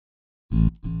I'm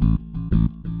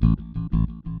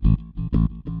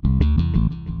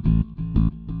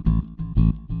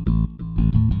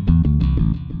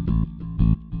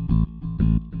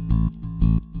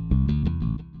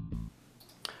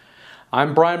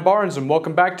Brian Barnes and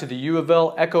welcome back to the U of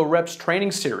L EcoReps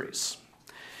training series.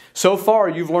 So far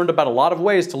you've learned about a lot of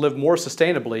ways to live more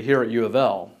sustainably here at U of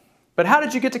L. But how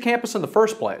did you get to campus in the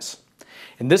first place?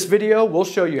 In this video we'll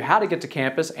show you how to get to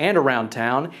campus and around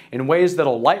town in ways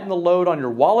that'll lighten the load on your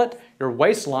wallet, your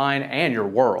waistline, and your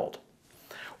world.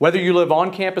 Whether you live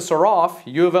on campus or off,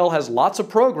 U of L has lots of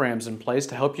programs in place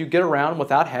to help you get around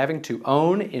without having to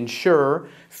own, insure,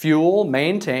 fuel,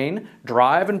 maintain,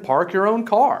 drive, and park your own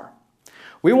car.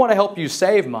 We want to help you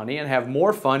save money and have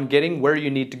more fun getting where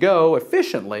you need to go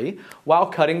efficiently while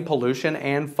cutting pollution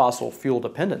and fossil fuel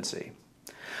dependency.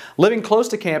 Living close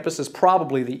to campus is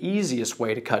probably the easiest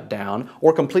way to cut down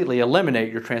or completely eliminate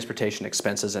your transportation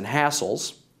expenses and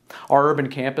hassles. Our urban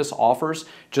campus offers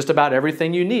just about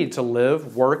everything you need to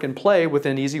live, work, and play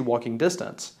within easy walking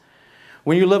distance.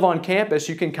 When you live on campus,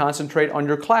 you can concentrate on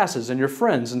your classes and your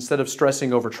friends instead of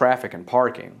stressing over traffic and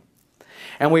parking.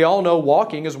 And we all know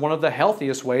walking is one of the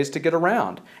healthiest ways to get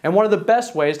around and one of the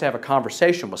best ways to have a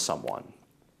conversation with someone.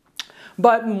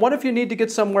 But what if you need to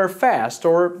get somewhere fast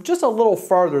or just a little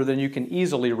farther than you can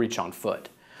easily reach on foot?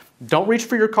 Don't reach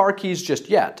for your car keys just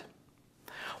yet.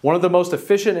 One of the most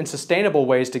efficient and sustainable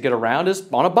ways to get around is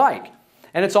on a bike.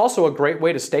 And it's also a great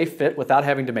way to stay fit without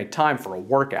having to make time for a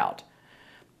workout.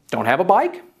 Don't have a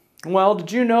bike? Well,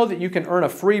 did you know that you can earn a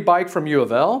free bike from U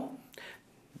of L?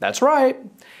 That's right.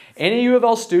 Any U of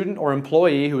L student or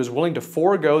employee who is willing to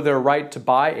forego their right to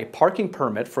buy a parking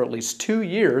permit for at least 2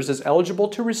 years is eligible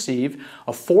to receive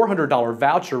a $400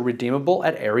 voucher redeemable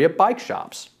at area bike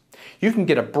shops. You can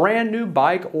get a brand new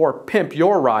bike or pimp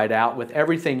your ride out with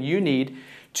everything you need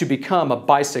to become a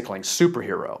bicycling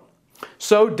superhero.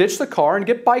 So ditch the car and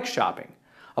get bike shopping.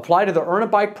 Apply to the Earn a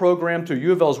Bike program through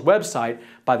U of L's website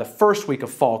by the first week of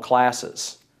fall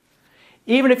classes.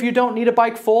 Even if you don't need a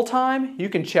bike full-time, you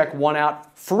can check one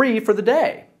out free for the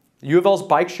day. U of L's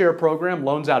Bike Share program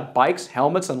loans out bikes,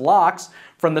 helmets, and locks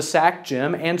from the SAC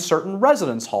gym and certain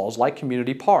residence halls like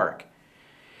Community Park.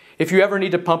 If you ever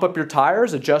need to pump up your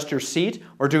tires, adjust your seat,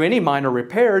 or do any minor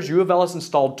repairs, U of L has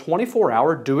installed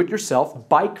 24-hour do-it-yourself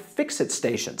bike fix-it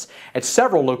stations at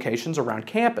several locations around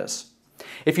campus.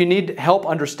 If you need help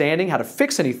understanding how to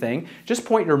fix anything, just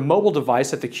point your mobile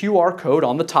device at the QR code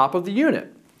on the top of the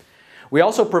unit. We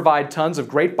also provide tons of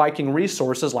great biking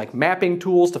resources like mapping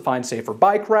tools to find safer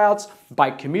bike routes,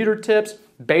 bike commuter tips,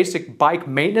 basic bike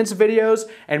maintenance videos,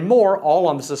 and more, all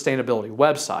on the sustainability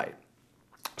website.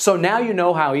 So now you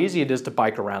know how easy it is to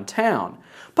bike around town.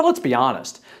 But let's be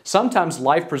honest, sometimes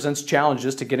life presents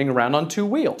challenges to getting around on 2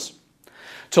 wheels.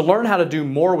 To learn how to do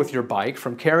more with your bike,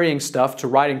 from carrying stuff to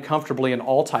riding comfortably in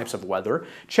all types of weather,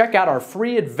 check out our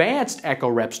free advanced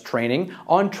EcoReps training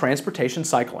on transportation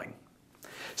cycling.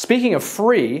 Speaking of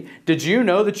free, did you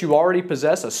know that you already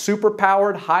possess a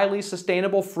super-powered, highly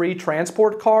sustainable free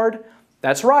transport card?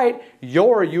 That's right,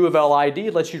 your U of L ID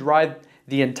lets you ride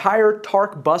the entire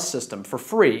TARC bus system for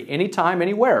free, anytime,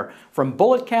 anywhere, from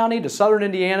Bullitt County to Southern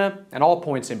Indiana and all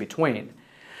points in between.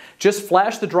 Just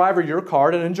flash the driver your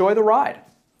card and enjoy the ride.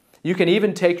 You can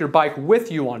even take your bike with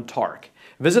you on TARC.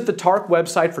 Visit the TARC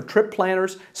website for trip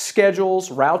planners, schedules,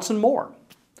 routes, and more.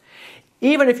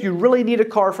 Even if you really need a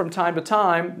car from time to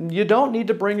time, you don't need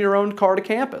to bring your own car to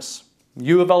campus.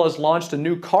 U of L has launched a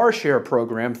new car share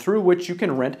program through which you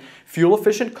can rent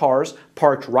fuel-efficient cars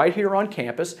parked right here on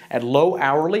campus at low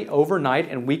hourly,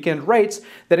 overnight, and weekend rates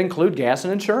that include gas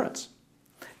and insurance.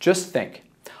 Just think,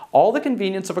 all the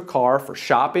convenience of a car for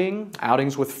shopping,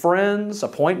 outings with friends,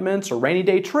 appointments, or rainy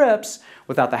day trips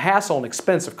without the hassle and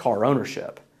expense of car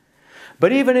ownership.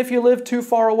 But even if you live too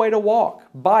far away to walk,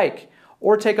 bike,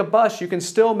 or take a bus, you can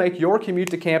still make your commute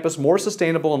to campus more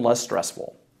sustainable and less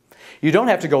stressful. You don't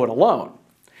have to go it alone.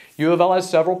 U of L has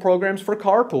several programs for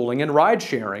carpooling and ride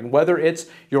sharing, whether it's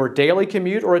your daily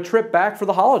commute or a trip back for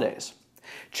the holidays.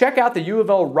 Check out the U of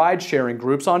L ride sharing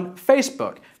groups on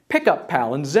Facebook, Pickup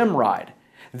Pal, and Zimride.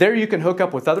 There you can hook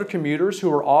up with other commuters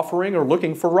who are offering or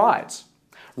looking for rides.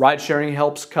 Ride sharing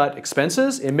helps cut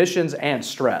expenses, emissions, and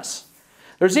stress.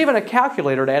 There's even a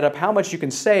calculator to add up how much you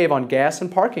can save on gas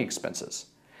and parking expenses.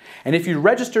 And if you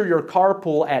register your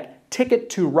carpool at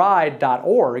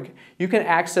ticketoride.org, you can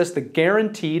access the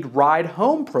Guaranteed Ride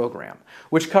Home program,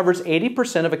 which covers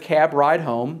 80% of a cab ride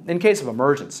home in case of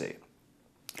emergency.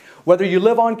 Whether you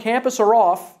live on campus or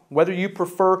off, whether you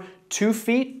prefer 2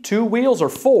 feet, 2 wheels, or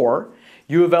 4,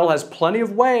 U of L has plenty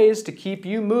of ways to keep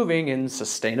you moving in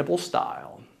sustainable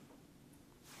style.